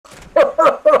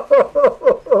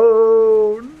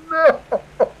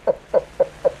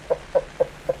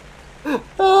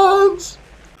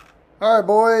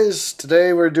guys,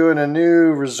 today we're doing a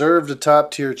new reserve to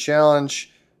top tier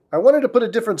challenge. I wanted to put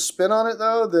a different spin on it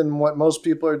though than what most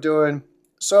people are doing.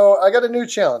 So I got a new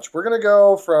challenge. We're going to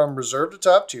go from reserve to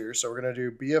top tier. So we're going to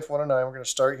do BF-109. We're going to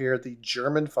start here at the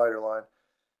German fighter line.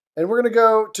 And we're going to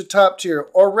go to top tier,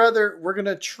 or rather we're going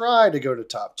to try to go to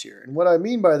top tier. And what I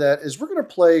mean by that is we're going to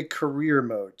play career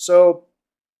mode. So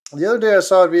the other day I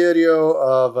saw a video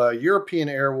of European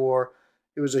Air War.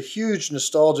 It was a huge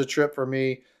nostalgia trip for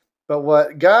me. But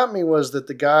what got me was that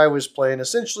the guy was playing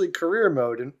essentially career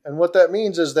mode. And what that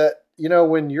means is that, you know,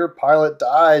 when your pilot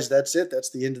dies, that's it. That's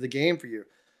the end of the game for you.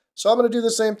 So I'm going to do the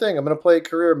same thing. I'm going to play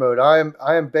career mode.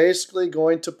 I am basically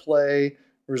going to play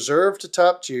reserve to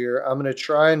top tier. I'm going to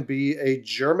try and be a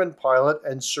German pilot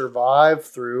and survive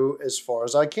through as far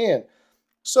as I can.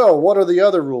 So what are the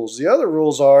other rules? The other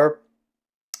rules are,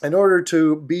 in order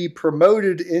to be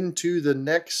promoted into the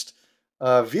next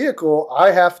vehicle,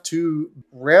 I have to,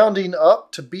 rounding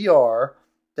up to BR,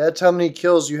 that's how many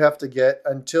kills you have to get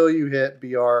until you hit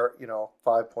BR,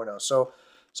 5.0.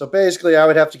 So basically I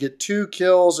would have to get 2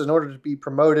 kills in order to be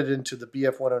promoted into the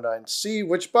BF-109C,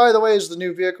 which by the way is the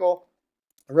new vehicle,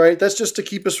 right? That's just to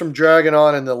keep us from dragging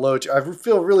on in the low tier. I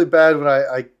feel really bad when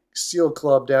I seal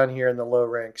club down here in the low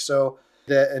rank. So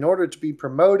that in order to be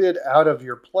promoted out of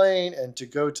your plane and to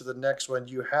go to the next one,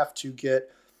 you have to get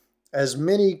as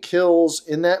many kills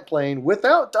in that plane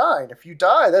without dying. If you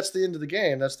die, that's the end of the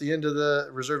game. That's the end of the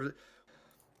reserve.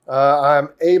 I'm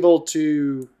able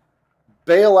to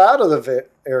bail out of the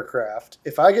aircraft.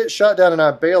 If I get shot down and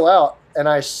I bail out and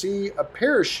I see a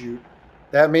parachute,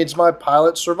 that means my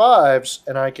pilot survives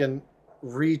and I can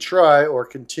retry or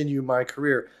continue my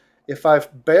career. If I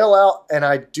bail out and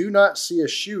I do not see a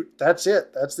chute, that's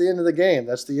it. That's the end of the game.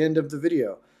 That's the end of the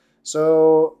video.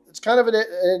 So it's kind of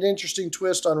an interesting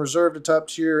twist on reserve to top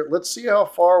tier. Let's see how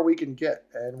far we can get.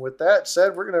 And with that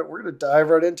said, we're gonna dive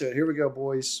right into it. Here we go,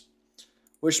 boys.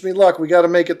 Wish me luck. We got to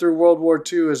make it through World War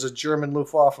II as a German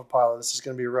Luftwaffe pilot. This is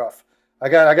gonna be rough. I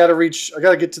got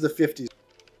to get to the 50s.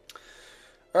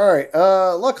 All right.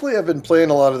 Luckily, I've been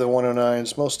playing a lot of the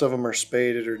 109s. Most of them are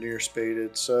spaded or near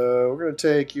spaded. So we're gonna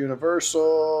take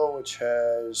Universal, which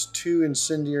has 2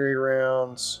 incendiary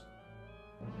rounds.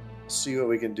 See what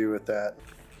we can do with that.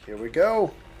 Here we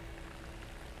go.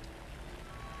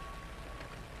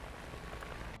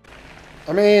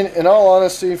 I mean, in all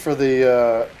honesty, for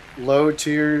the low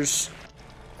tiers,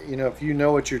 if you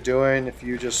know what you're doing, if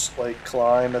you just like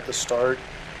climb at the start,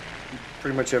 you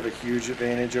pretty much have a huge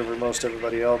advantage over most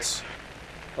everybody else.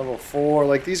 Level 4,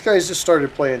 like these guys just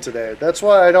started playing today. That's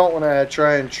why I don't want to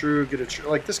try and get a true,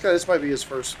 like this guy, this might be his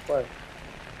first play.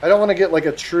 I don't want to get like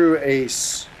a true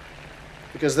ace,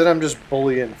 because then I'm just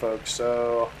bullying folks.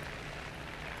 So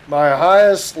my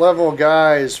highest level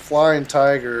guy is Flying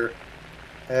Tiger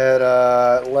at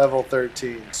level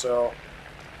 13. So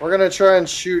we're gonna try and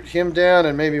shoot him down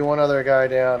and maybe one other guy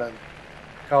down and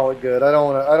call it good. I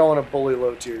don't want to bully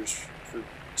low tiers for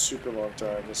super long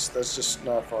time. That's just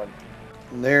not fun.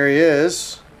 And there he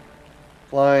is,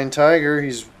 Flying Tiger.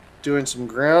 He's doing some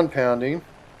ground pounding.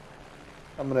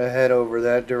 I'm gonna head over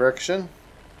that direction.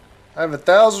 I have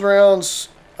 1,000 rounds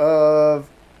of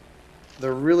the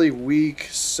really weak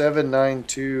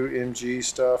 7.92 MG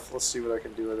stuff. Let's see what I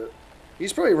can do with it.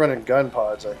 He's probably running gun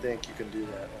pods. I think you can do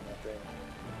that on that thing.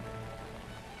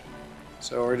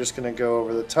 So we're just going to go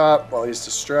over the top while he's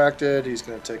distracted. He's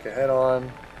going to take a head-on,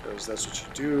 because that's what you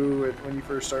do when you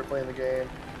first start playing the game.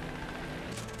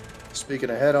 Speaking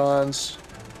of head-ons.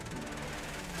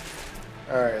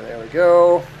 Alright, there we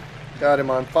go. Got him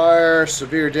on fire.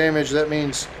 Severe damage. That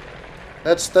means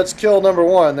that's kill number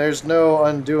 1. There's no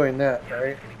undoing that,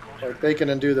 right? Like they can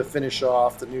undo the finish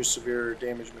off, the new severe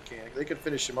damage mechanic. They can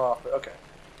finish him off, but okay.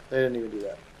 They didn't even do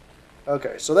that.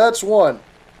 Okay, so that's 1.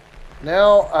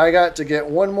 Now I got to get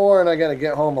 1 more and I got to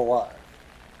get home alive.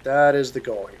 That is the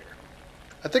goal here.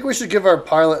 I think we should give our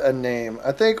pilot a name.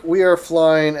 I think we are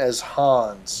flying as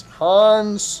Hans.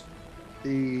 Hans,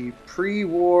 the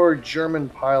pre-war German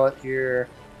pilot here.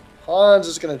 Hans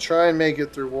is going to try and make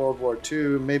it through World War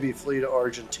II, maybe flee to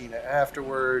Argentina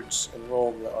afterwards,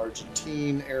 enroll in the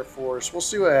Argentine Air Force. We'll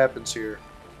see what happens here.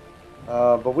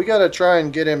 But we got to try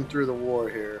and get him through the war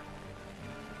here.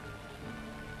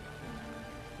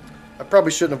 I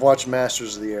probably shouldn't have watched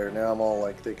Masters of the Air. Now I'm all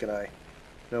like thinking I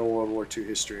know World War II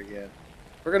history again.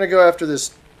 We're going to go after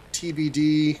this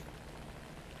TBD.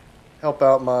 Help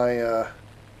out my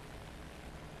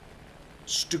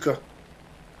Stuka.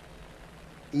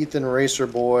 Ethan Racer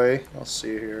Boy. I'll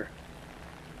see here.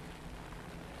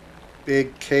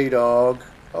 Big K-Dog.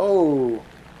 Oh!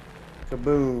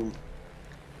 Kaboom.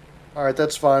 Alright,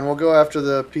 that's fine. We'll go after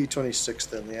the P-26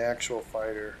 then, the actual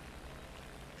fighter.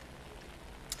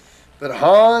 But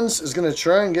Hans is going to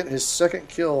try and get his second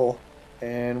kill,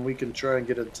 and we can try and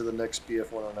get it to the next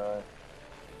BF-109.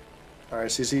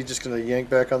 Alright, so is he just going to yank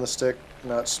back on the stick?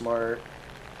 Not smart.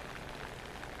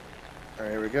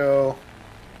 Alright, here we go.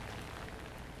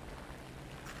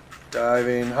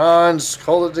 Diving. Hans,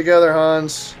 hold it together,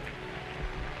 Hans.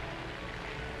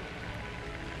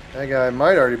 That guy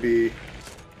might already be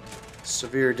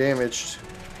severe damaged.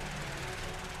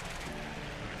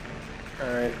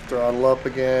 Alright, throttle up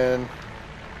again.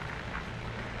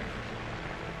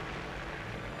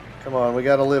 Come on, we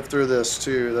gotta live through this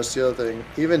too. That's the other thing.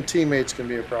 Even teammates can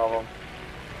be a problem.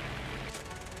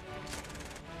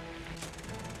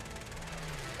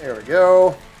 There we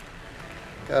go.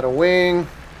 Got a wing.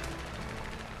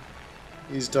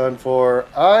 He's done for.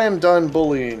 I am done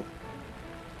bullying.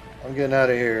 I'm getting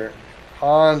out of here.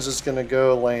 Hans is gonna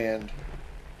go land.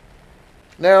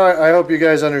 Now, I hope you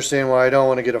guys understand why I don't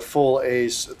want to get a full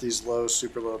ace at these low,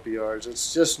 super low BRs.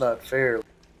 It's just not fair.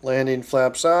 Landing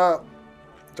flaps up.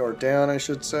 Or down, I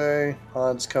should say.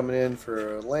 Hans coming in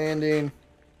for a landing.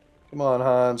 Come on,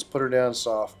 Hans. Put her down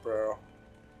soft, bro.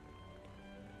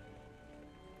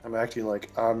 I'm acting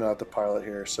like I'm not the pilot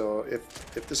here. So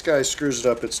if this guy screws it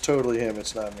up, it's totally him.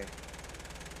 It's not me.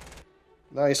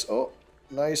 Nice. Oh,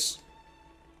 nice.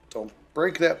 Don't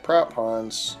break that prop,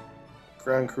 Hans.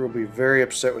 Ground crew will be very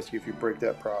upset with you if you break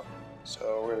that prop.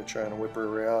 So we're going to try and whip her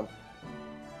around.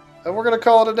 And we're going to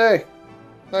call it a day.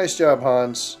 Nice job,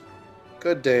 Hans.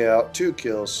 Good day out. 2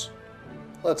 kills.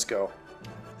 Let's go.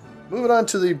 Moving on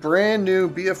to the brand new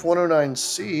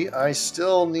BF-109C. I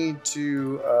still need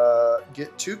to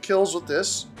get 2 kills with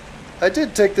this. I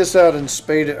did take this out and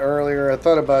spade it earlier. I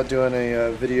thought about doing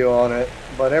a video on it.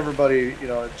 But everybody, you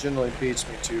know, it generally beats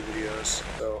me 2 videos.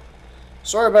 So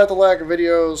sorry about the lack of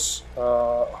videos.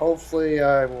 Hopefully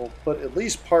I will put at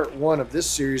least part 1 of this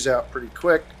series out pretty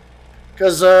quick.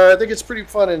 Because I think it's pretty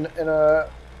fun and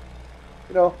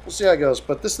you know, we'll see how it goes.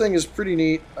 But this thing is pretty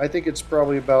neat. I think it's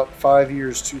probably about 5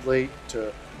 years too late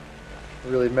to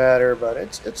really matter. But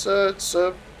it's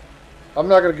I'm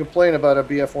not going to complain about a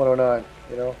BF-109,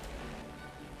 you know.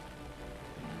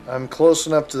 I'm close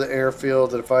enough to the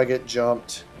airfield that if I get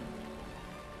jumped,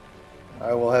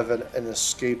 I will have an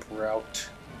escape route.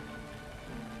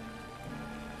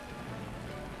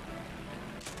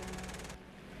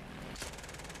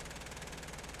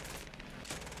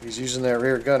 He's using that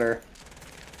rear gunner.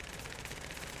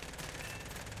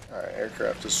 Alright,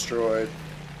 aircraft destroyed.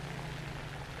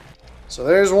 So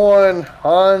there's one.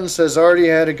 Hans has already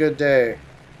had a good day.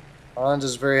 Hans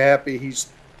is very happy.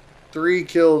 He's 3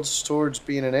 kills towards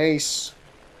being an ace.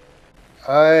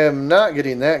 I am not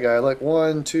getting that guy. Like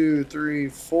 1, 2, 3,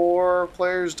 4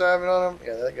 players diving on him.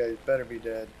 Yeah, that guy better be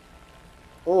dead.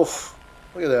 Oof.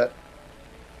 Look at that.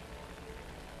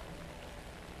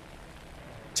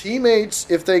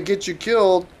 Teammates, if they get you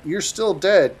killed, you're still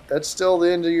dead. That's still the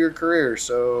end of your career.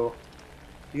 So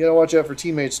you gotta watch out for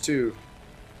teammates too.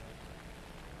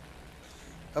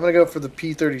 I'm gonna go for the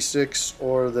P-36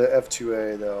 or the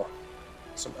F-2A though.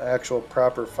 Some actual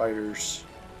proper fighters.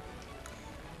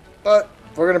 But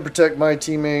we're going to protect my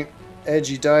teammate,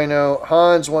 Edgy Dino.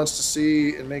 Hans wants to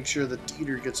see and make sure that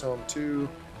Dieter gets home too.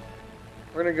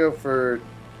 We're going to go for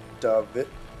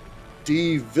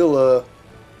D Villa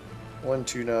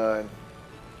 129.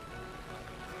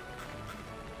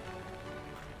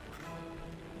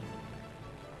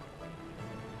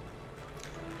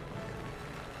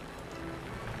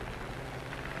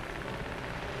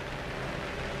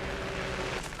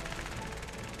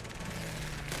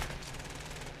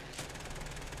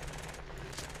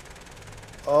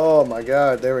 Oh my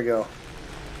god, there we go.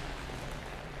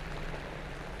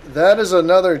 That is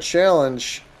another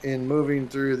challenge in moving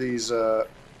through these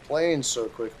planes so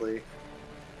quickly.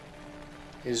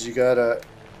 Is you gotta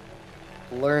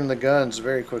learn the guns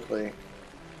very quickly.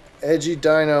 Edgy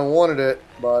Dino wanted it,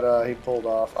 but he pulled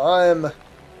off.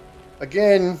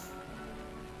 Again,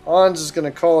 Hans is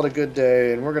gonna call it a good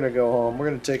day, and we're gonna go home. We're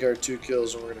gonna take our 2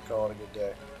 kills, and we're gonna call it a good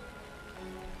day.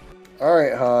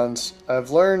 Alright, Hans, I've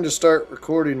learned to start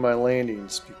recording my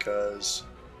landings because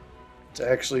it's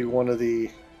actually one of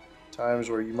the times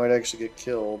where you might actually get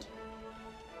killed.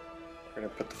 We're going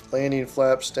to put the landing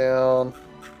flaps down.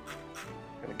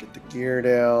 We're going to get the gear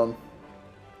down.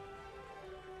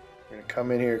 We're going to come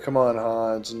in here. Come on,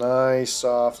 Hans. Nice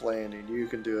soft landing. You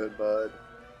can do it, bud.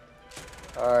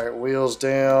 Alright, wheels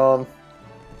down.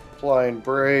 Applying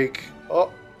brake.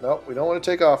 Oh, no, we don't want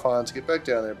to take off, Hans. Get back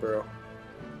down there, bro.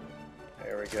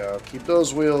 There we go. Keep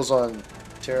those wheels on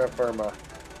terra firma.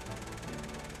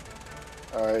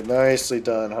 Alright, nicely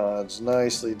done, Hans.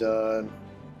 Nicely done.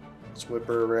 Let's whip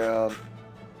her around.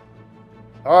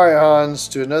 Alright, Hans,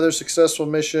 to another successful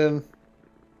mission.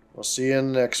 We'll see you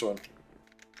in the next one.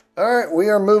 Alright, we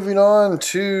are moving on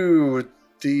to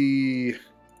the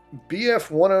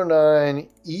BF-109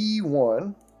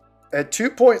 E1. At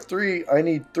 2.3, I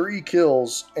need 3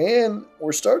 kills, and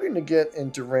we're starting to get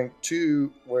into rank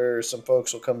 2, where some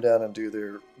folks will come down and do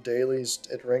their dailies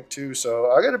at rank 2,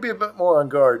 so I gotta be a bit more on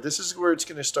guard. This is where it's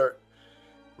gonna start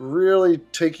really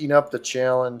taking up the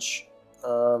challenge.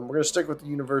 We're gonna stick with the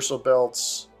universal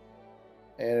belts,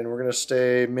 and we're gonna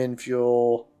stay min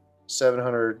fuel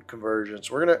 700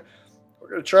 conversions. We're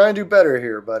gonna try and do better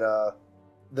here, but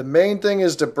the main thing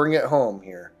is to bring it home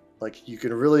here. Like, you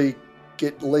can really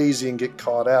get lazy and get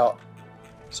caught out.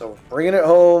 So bringing it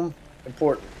home,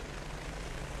 important.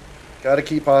 Got to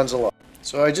keep Hans alive.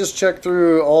 So I just checked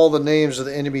through all the names of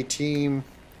the enemy team.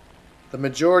 The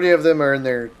majority of them are in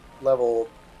their level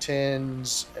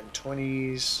 10s and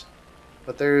 20s.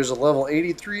 But there's a level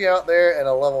 83 out there and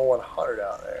a level 100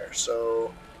 out there.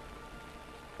 So,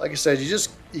 like I said,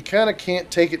 you kind of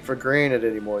can't take it for granted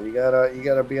anymore. You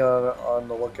gotta be on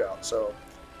the lookout. So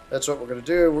that's what we're gonna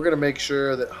do. We're gonna make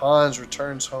sure that Hans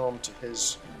returns home to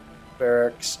his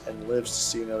barracks and lives to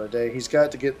see another day. He's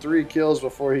got to get 3 kills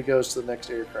before he goes to the next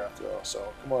aircraft, though.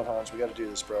 So come on, Hans, we got to do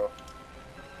this, bro.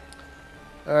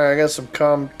 All right, I got some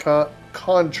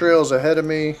contrails ahead of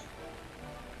me.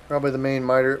 Probably the main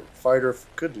fighter.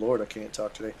 Good lord, I can't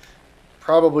talk today.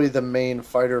 Probably the main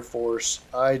fighter force.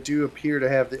 I do appear to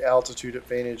have the altitude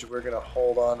advantage. We're gonna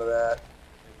hold on to that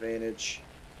advantage.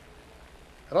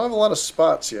 I don't have a lot of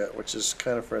spots yet, which is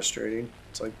kind of frustrating.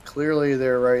 It's like clearly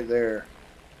they're right there.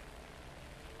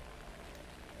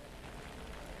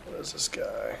 What is this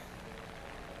guy?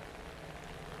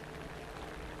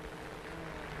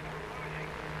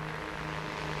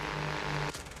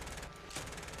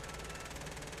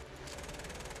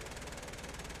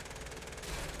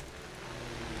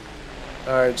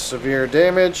 Alright, severe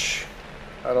damage.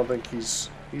 I don't think he's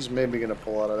maybe gonna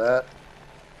pull out of that.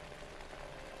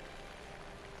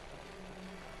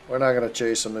 We're not going to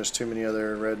chase him. There's too many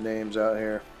other red names out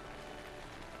here.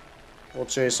 We'll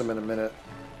chase him in a minute.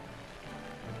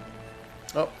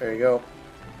 Oh, there you go.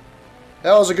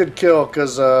 That was a good kill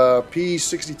because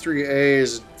P-63A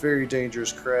is a very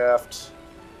dangerous craft.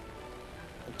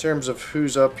 In terms of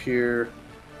who's up here,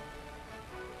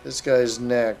 this guy's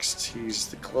next. He's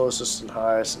the closest and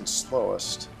highest and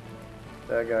slowest.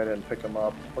 That guy didn't pick him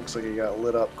up. Looks like he got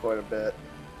lit up quite a bit.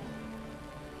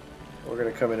 We're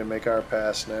going to come in and make our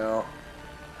pass now.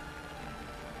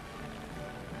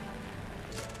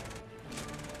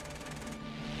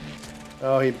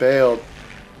 Oh, he bailed.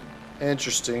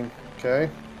 Interesting. Okay.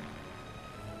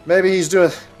 Maybe he's doing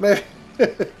maybe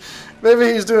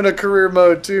he's doing a career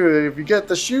mode too. If you get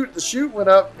the chute went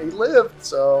up. He lived,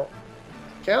 so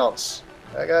it counts.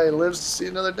 That guy lives to see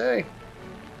another day.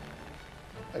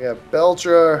 I got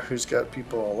Beltra, who's got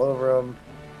people all over him.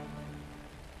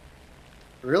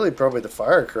 Really, probably the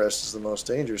fire crest is the most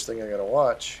dangerous thing I gotta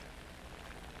watch.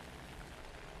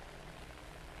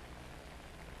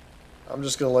 I'm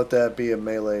just gonna let that be a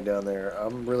melee down there.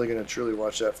 I'm really gonna truly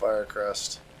watch that fire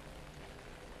crest.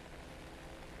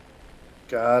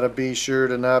 Gotta be sure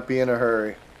to not be in a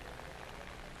hurry.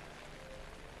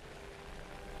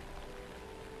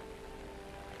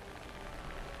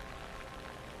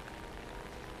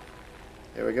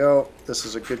 Here we go. This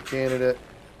is a good candidate.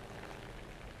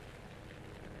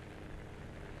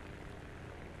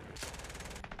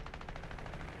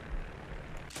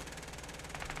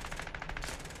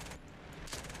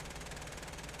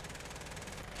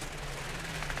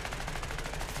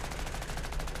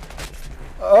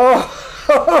 Oh,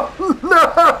 no!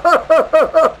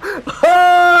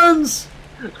 Hans!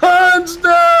 Hans,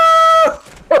 no!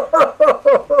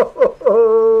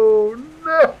 Oh,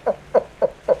 no!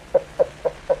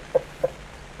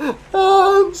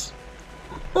 Hans!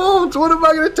 Hans, what am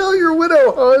I going to tell your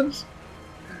widow, Hans?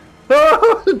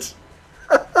 Hans!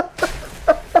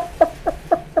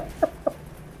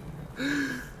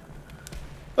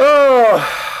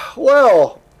 Oh,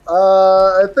 well...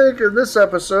 I think in this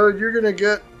episode you're gonna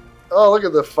get. Oh, look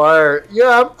at the fire!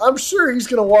 Yeah, I'm sure he's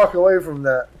gonna walk away from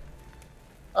that.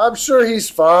 I'm sure he's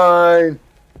fine.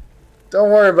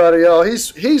 Don't worry about it, y'all.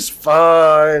 He's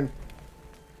fine.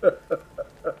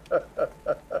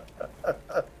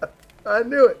 I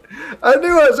knew it. I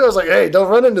knew it. I was like, hey, don't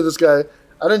run into this guy.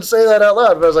 I didn't say that out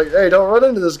loud, but I was like, hey, don't run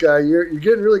into this guy. You're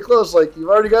getting really close. Like, you've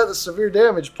already got the severe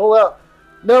damage. Pull out.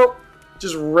 Nope.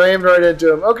 Just rammed right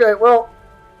into him. Okay, well.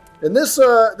 In this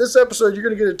episode, you're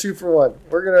gonna get a 2-for-1.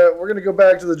 We're gonna go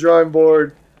back to the drawing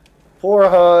board. Poor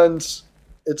Hans.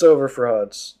 It's over for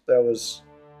Hans. It was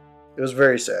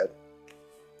very sad.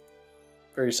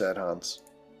 Very sad, Hans.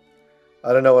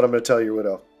 I don't know what I'm going to tell your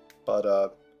widow,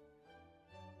 but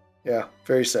yeah,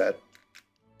 very sad.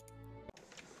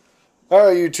 All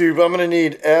right, YouTube, I'm going to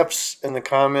need F's in the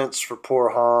comments for poor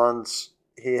Hans.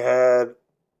 He had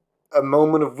a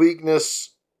moment of weakness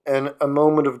and a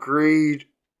moment of greed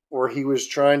where he was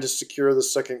trying to secure the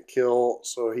second kill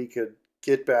so he could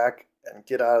get back and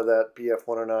get out of that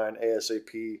BF-109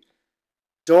 ASAP.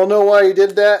 Don't know why he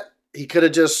did that. He could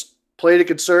have just played it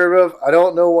conservative. I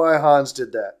don't know why Hans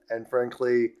did that. And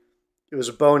frankly, it was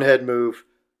a bonehead move.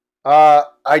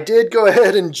 I did go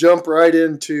ahead and jump right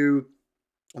into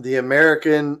the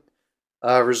American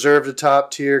Reserve to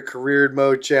Top Tier Career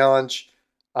Mode Challenge.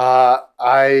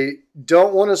 I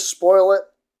don't want to spoil it,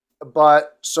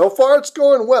 but so far it's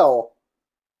going well.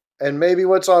 And maybe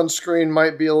what's on screen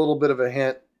might be a little bit of a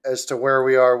hint as to where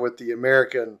we are with the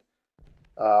American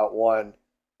one.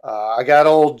 I got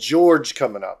old George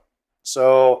coming up.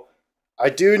 So I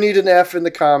do need an F in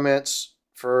the comments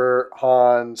for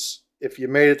Hans. If you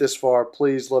made it this far,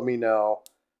 please let me know.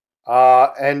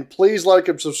 And please like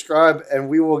and subscribe, and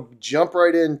we will jump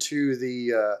right into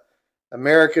the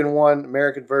American one,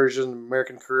 American version,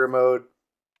 American career mode.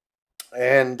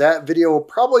 And that video will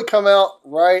probably come out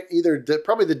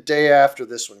probably the day after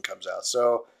this one comes out.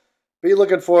 So be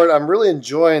looking for it. I'm really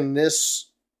enjoying this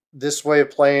way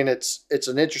of playing. It's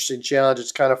an interesting challenge.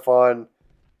 It's kind of fun.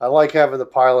 I like having the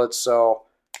pilots. So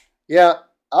yeah,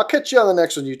 I'll catch you on the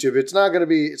next one, YouTube. It's not gonna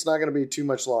be too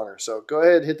much longer. So go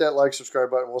ahead, hit that like, subscribe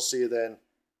button. We'll see you then.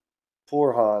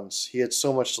 Poor Hans. He had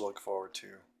so much to look forward to,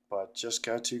 but just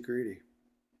got too greedy.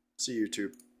 See you,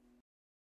 YouTube.